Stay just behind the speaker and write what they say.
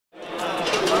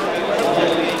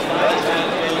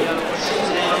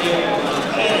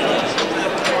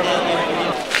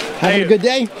Having a good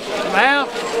day? Well,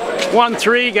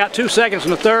 1-3, got 2 seconds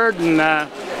in the third, and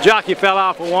jockey fell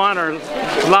off a one or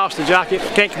lost the jockey.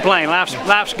 Can't complain.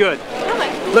 Life's good.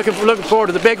 Looking forward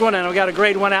to the big one, and we got a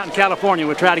great one out in California.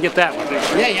 We'll try to get that one.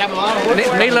 Yeah, you have a lot of work.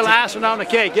 Need a little icing on the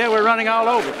cake. Yeah, we're running all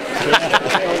over.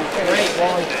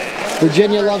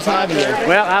 Virginia loves having you.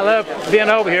 Well, I love being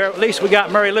over here. At least we got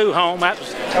Murray Lou home. That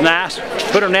was nice.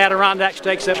 Put her in the Adirondack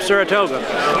Stakes up Saratoga.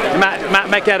 Might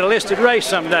make that a listed race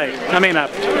someday. I mean, a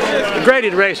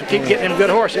graded race. We keep getting them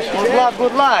good horses. Good luck,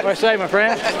 good luck. What I say, my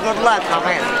friend? Good luck, my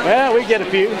man. Well, we get a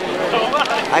few.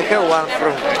 I have one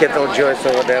from Kettle Joyce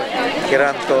over there. He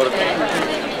ran toward.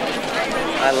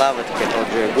 I love it, Kettle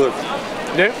Joyce. Good.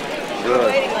 Do?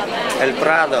 Good. El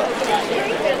Prado.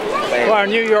 Well, our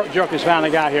New York jockeys finally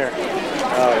got here.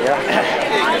 Oh, yeah?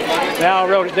 They all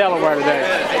rode at Delaware today.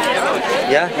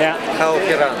 Yeah? Yeah. How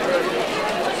he ran?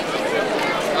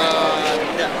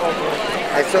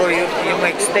 I saw you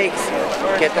make steaks.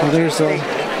 Kettle There's steak.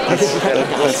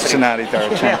 That's Gennadi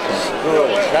Dorocheno. Good.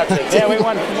 That's it. Yeah, we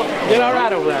won. Did all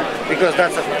right over there. Because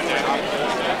that's a...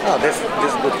 Oh, this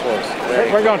good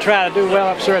horse. We're going to try to do well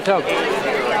up Saratoga.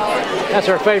 That's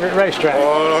our favorite racetrack.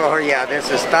 Oh, yeah, this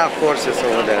is tough horses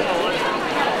over there.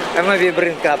 And maybe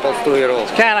bring couples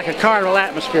 2-year-olds. Kind of like a carnival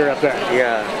atmosphere up there.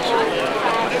 Yeah.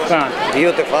 Fun.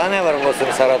 Beautiful. I never was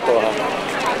in Saratoga.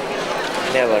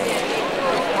 Never.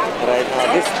 Right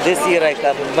now. This year I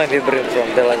can maybe bring from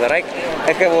Delaware. I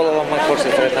have all of my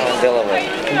horses right now in Delaware.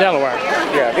 In Delaware.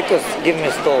 Yeah, because give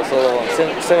me stalls all of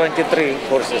them. 73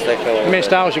 horses I have. How many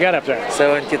stalls you got up there?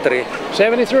 73.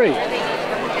 73.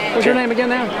 What's your name again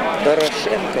now?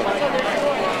 Dorocheno.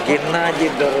 Gennadi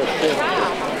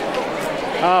Dorocheno.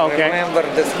 Oh, okay. Remember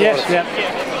this horse. Yes, yeah.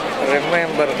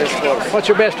 Remember this horse. What's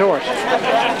your best horse?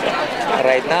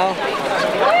 Right now,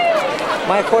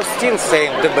 my horse still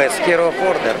same, the best, Hero of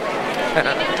Order.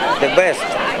 The best.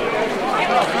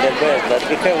 The best, but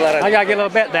we have a lot of... I got to get a little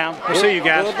bet down. We'll see you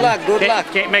guys. Good luck, good luck.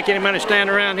 Can't make any money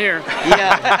standing around here.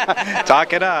 Yeah.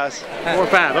 Talking to us.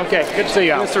 4-5. Okay, good to see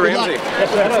y'all. Mr. Ramsey.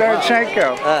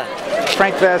 Dorocheno.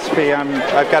 Frank Vespi.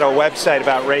 I've got a website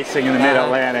about racing in the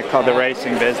Mid-Atlantic called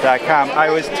theracingbiz.com. I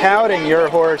was touting your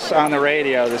horse on the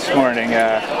radio this morning,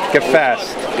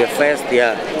 Gefest. Gefest,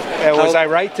 yeah. Was I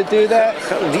right to do that?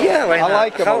 Yeah, why not? I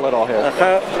like him a little here.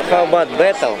 How about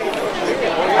Bethel?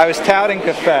 I was touting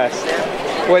Gefest.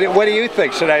 What do you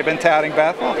think? Should I have been touting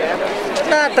Bethel?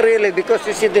 Not really, because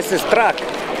you see, this is track.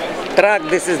 Track,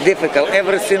 this is difficult.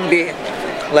 Everything be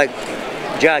like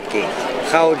jockey.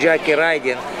 How jockey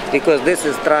riding, because this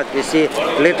is track, you see,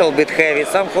 little bit heavy.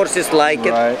 Some horses like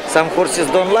it, right. Some horses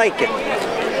don't like it.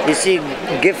 You see,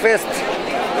 Gefest,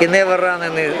 he never ran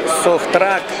any soft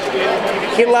track.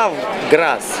 He loved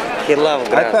grass. He loved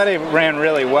grass. I thought he ran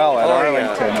really well at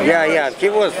Arlington. Yeah. He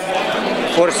was,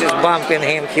 horses bumping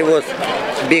him, he was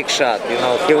big shot, you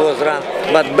know, he was run.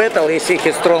 But Bethel, you see,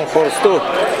 he's strong horse too.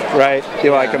 Right,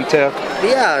 you like him too?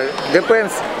 Yeah,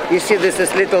 depends. You see, this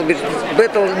is little bit,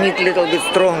 Bethel need little bit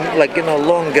strong, like, you know,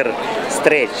 longer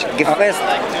stretch. Gefest,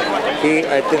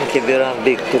 I think he will run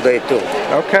big today too.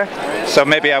 Okay, so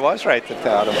maybe I was right to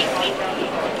tout him.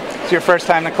 It's your first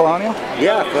time to Colonial?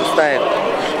 Yeah, first time.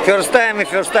 First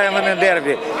time in a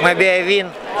derby. Maybe I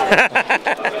win.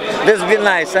 This would be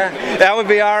nice, huh? That would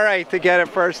be all right to get it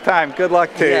first time. Good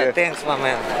luck to you. Yeah, thanks, my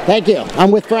man. Thank you.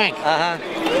 I'm with Frank.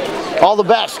 All the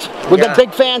best. We've been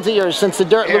big fans of yours since the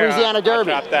Louisiana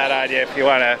Derby. I'll drop that on you if you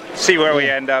want to see where we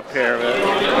end up here.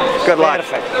 But good luck.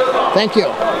 Perfect. Thank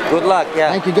you. Good luck,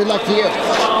 yeah. Thank you. Good luck to you.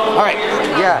 All right.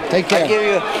 Yeah. Take care. I give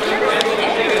you.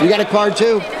 You got a card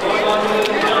too?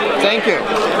 Thank you.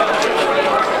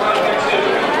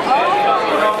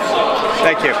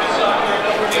 Thank you.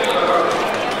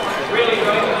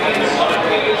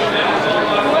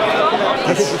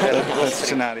 That's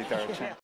Gennadi Dorocheno.